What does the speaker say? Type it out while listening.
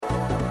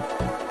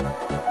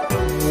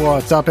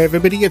What's up,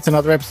 everybody? It's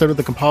another episode of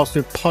the Compile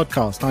Swift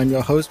podcast. I'm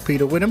your host,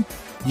 Peter Whittam.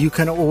 You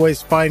can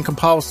always find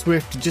Compile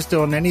Swift just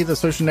on any of the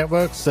social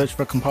networks. Search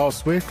for Compile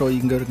Swift, or you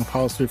can go to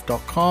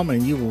compileswift.com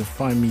and you will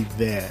find me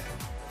there.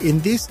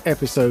 In this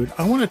episode,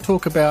 I want to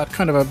talk about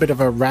kind of a bit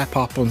of a wrap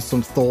up on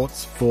some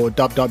thoughts for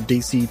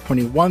WWDC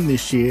 21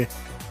 this year,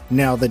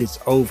 now that it's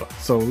over.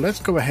 So let's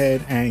go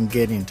ahead and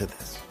get into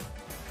this.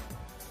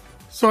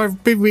 So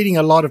I've been reading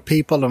a lot of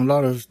people and a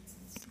lot of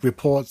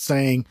reports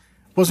saying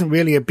it wasn't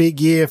really a big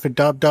year for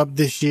DubDub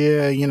this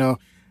year,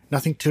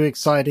 nothing too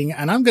exciting.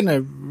 And I'm going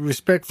to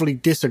respectfully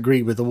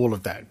disagree with all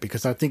of that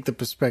because I think the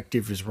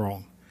perspective is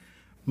wrong.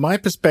 My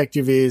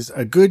perspective is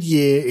a good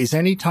year is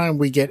any time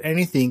we get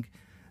anything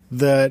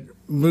that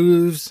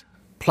moves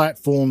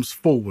platforms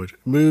forward,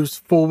 moves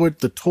forward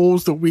the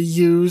tools that we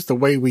use, the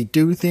way we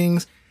do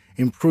things,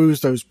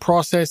 improves those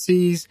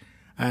processes,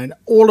 and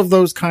all of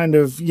those kind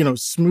of,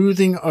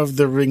 smoothing of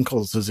the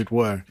wrinkles, as it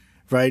were.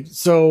 Right.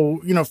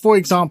 So, for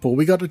example,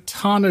 we got a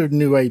ton of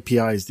new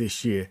APIs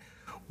this year.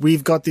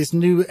 We've got this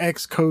new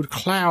Xcode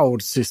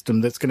cloud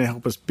system that's going to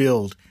help us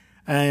build.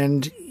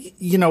 And,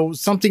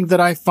 something that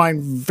I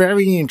find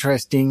very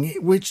interesting,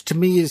 which to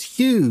me is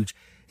huge,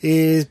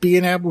 is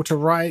being able to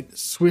write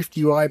Swift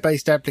UI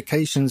based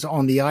applications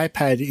on the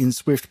iPad in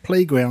Swift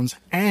Playgrounds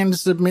and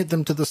submit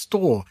them to the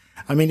store.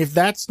 I mean, if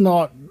that's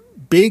not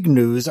big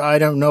news, I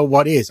don't know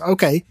what is.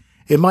 Okay.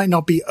 It might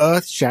not be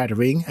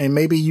earth-shattering, and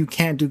maybe you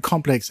can't do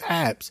complex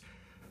apps,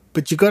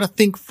 but you got to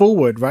think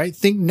forward, right?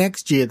 Think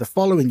next year, the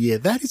following year.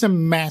 That is a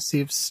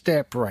massive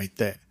step right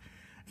there.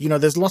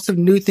 There's lots of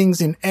new things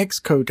in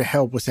Xcode to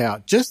help us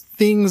out. Just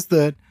things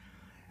that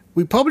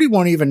we probably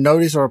won't even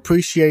notice or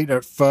appreciate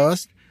at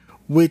first,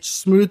 which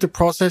smooth the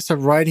process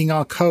of writing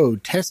our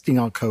code, testing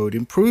our code,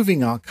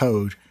 improving our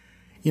code,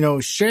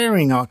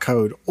 sharing our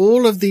code,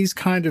 all of these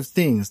kind of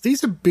things.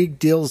 These are big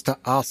deals to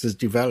us as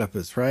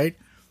developers, right?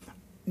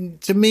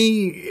 To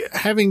me,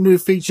 having new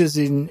features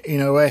in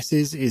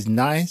OSs is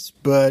nice,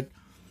 but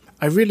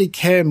I really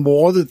care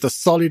more that the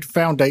solid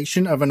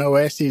foundation of an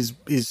OS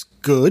is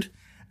good.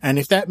 And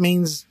if that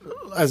means,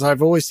 as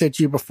I've always said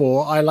to you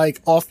before, I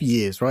like off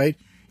years, right?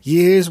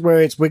 Years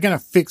where we're going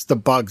to fix the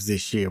bugs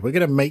this year. We're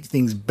going to make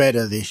things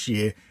better this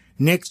year.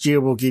 Next year,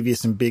 we'll give you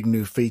some big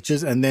new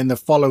features. And then the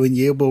following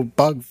year, we'll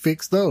bug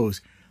fix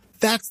those.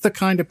 That's the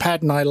kind of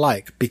pattern I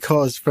like,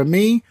 because for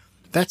me,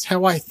 that's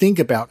how I think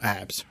about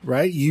apps,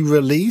 right? You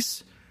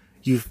release,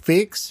 you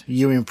fix,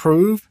 you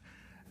improve,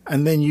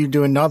 and then you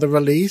do another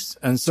release,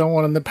 and so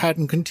on, and the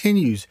pattern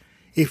continues.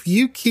 If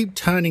you keep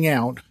turning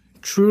out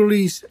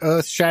truly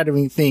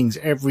earth-shattering things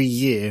every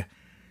year,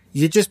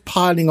 you're just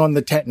piling on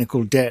the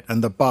technical debt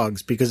and the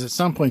bugs, because at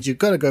some point you've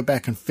got to go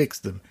back and fix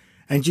them.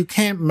 And you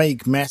can't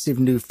make massive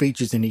new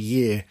features in a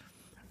year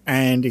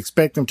and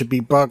expect them to be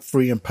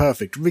bug-free and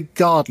perfect,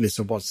 regardless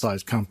of what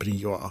size company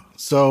you are.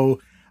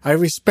 So I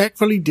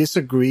respectfully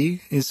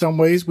disagree in some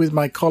ways with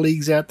my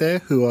colleagues out there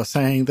who are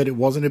saying that it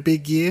wasn't a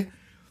big year.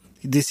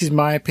 This is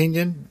my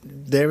opinion.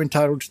 They're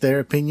entitled to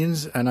their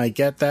opinions, and I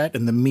get that,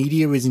 and the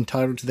media is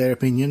entitled to their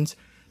opinions.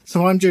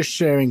 So I'm just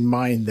sharing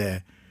mine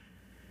there.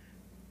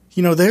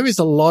 There is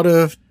a lot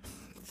of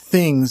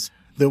things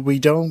that we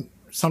don't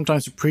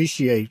sometimes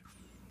appreciate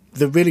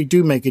that really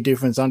do make a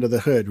difference under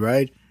the hood,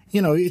 right?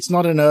 It's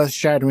not an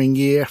earth-shattering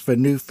year for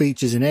new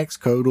features in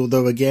Xcode,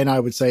 although, again, I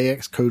would say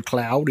Xcode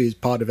Cloud is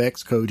part of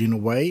Xcode in a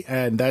way,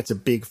 and that's a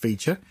big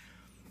feature.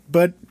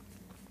 But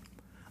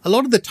a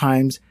lot of the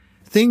times,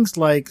 things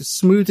like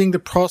smoothing the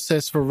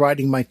process for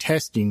writing my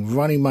testing,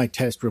 running my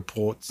test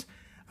reports,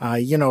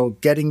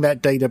 getting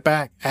that data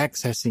back,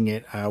 accessing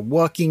it,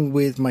 working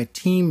with my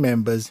team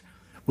members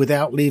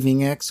without leaving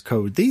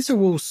Xcode. These are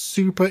all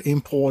super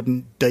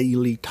important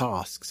daily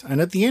tasks.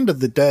 And at the end of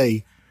the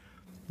day,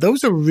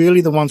 those are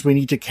really the ones we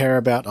need to care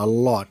about a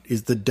lot,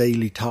 is the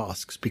daily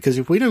tasks. Because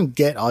if we don't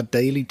get our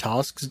daily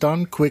tasks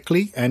done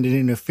quickly and in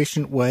an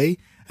efficient way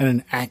and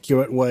an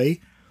accurate way,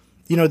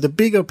 the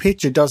bigger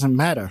picture doesn't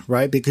matter,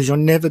 right? Because you're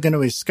never going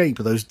to escape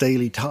those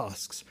daily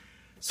tasks.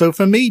 So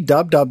for me,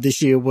 DubDub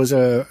this year was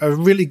a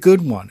really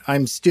good one.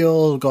 I'm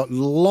still got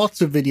lots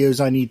of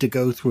videos I need to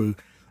go through.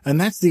 And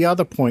that's the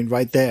other point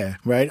right there,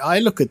 right? I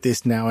look at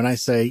this now and I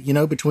say,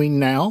 between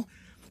now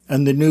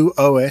and the new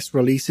OS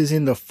releases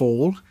in the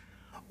fall,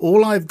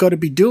 all I've got to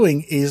be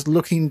doing is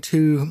looking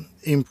to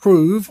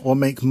improve or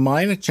make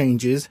minor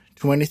changes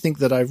to anything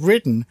that I've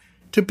written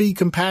to be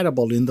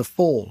compatible in the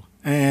fall.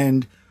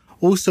 And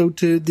also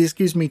this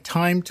gives me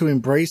time to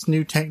embrace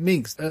new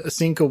techniques,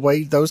 async,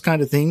 await, those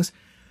kind of things.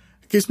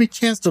 It gives me a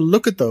chance to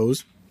look at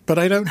those, but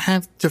I don't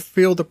have to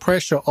feel the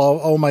pressure of,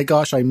 oh my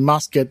gosh, I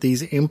must get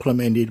these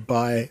implemented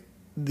by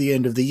the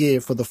end of the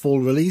year for the fall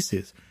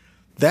releases.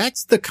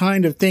 That's the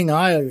kind of thing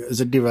I,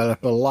 as a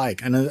developer,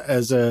 like. And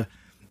as an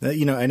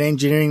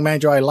engineering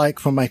manager I like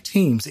for my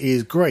teams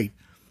is great.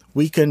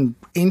 We can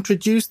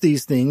introduce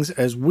these things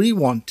as we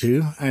want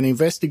to and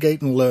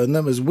investigate and learn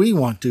them as we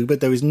want to,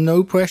 but there is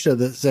no pressure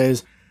that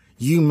says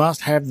you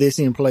must have this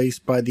in place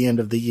by the end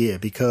of the year,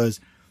 because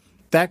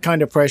that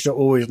kind of pressure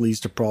always leads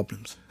to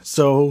problems.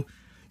 So,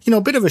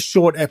 a bit of a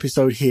short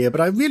episode here,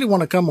 but I really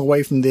want to come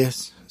away from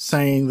this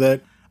saying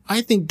that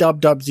I think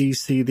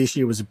WWDC this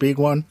year was a big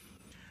one.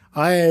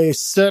 I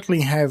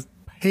certainly have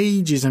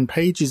pages and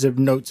pages of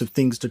notes of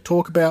things to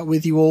talk about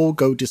with you all,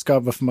 go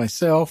discover for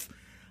myself.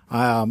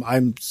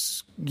 I'm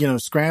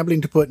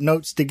scrambling to put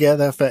notes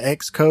together for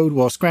Xcode.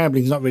 Well,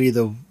 scrambling is not really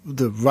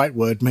the right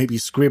word, maybe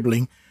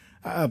scribbling,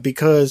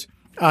 because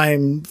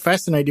I'm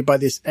fascinated by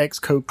this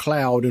Xcode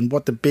cloud and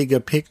what the bigger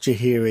picture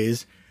here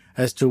is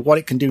as to what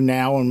it can do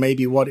now and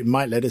maybe what it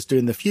might let us do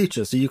in the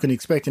future. So you can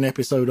expect an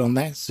episode on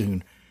that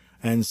soon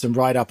and some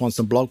write-up on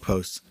some blog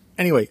posts.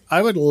 Anyway,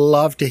 I would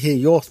love to hear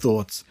your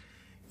thoughts.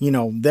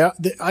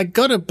 I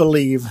gotta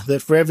believe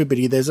that for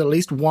everybody, there's at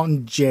least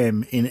one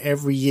gem in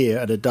every year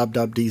at a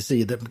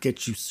WWDC that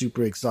gets you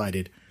super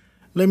excited.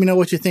 Let me know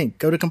what you think.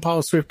 Go to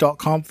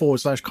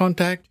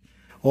compileswift.com/contact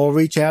or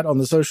reach out on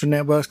the social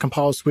networks,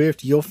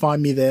 CompileSwift. You'll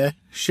find me there.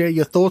 Share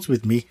your thoughts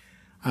with me.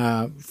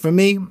 For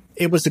me,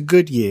 it was a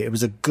good year. It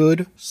was a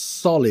good,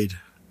 solid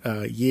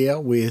year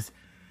with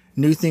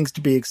new things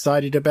to be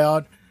excited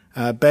about,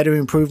 better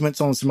improvements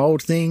on some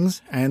old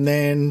things, and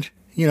then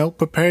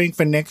preparing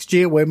for next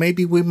year where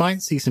maybe we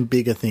might see some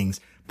bigger things.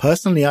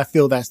 Personally, I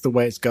feel that's the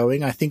way it's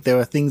going. I think there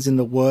are things in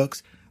the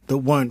works that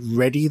weren't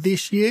ready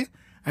this year,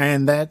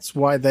 and that's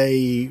why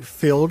they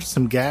filled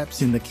some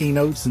gaps in the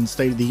keynotes and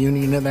State of the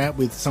Union and that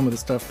with some of the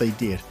stuff they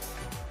did.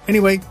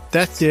 Anyway,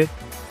 that's it.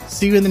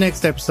 See you in the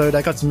next episode.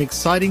 I got some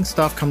exciting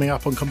stuff coming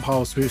up on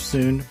CompileSwift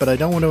soon, but I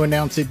don't want to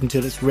announce it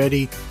until it's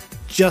ready,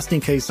 just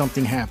in case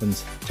something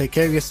happens. Take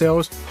care of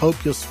yourselves.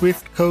 Hope your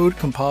Swift code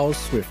compiles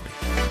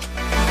swiftly.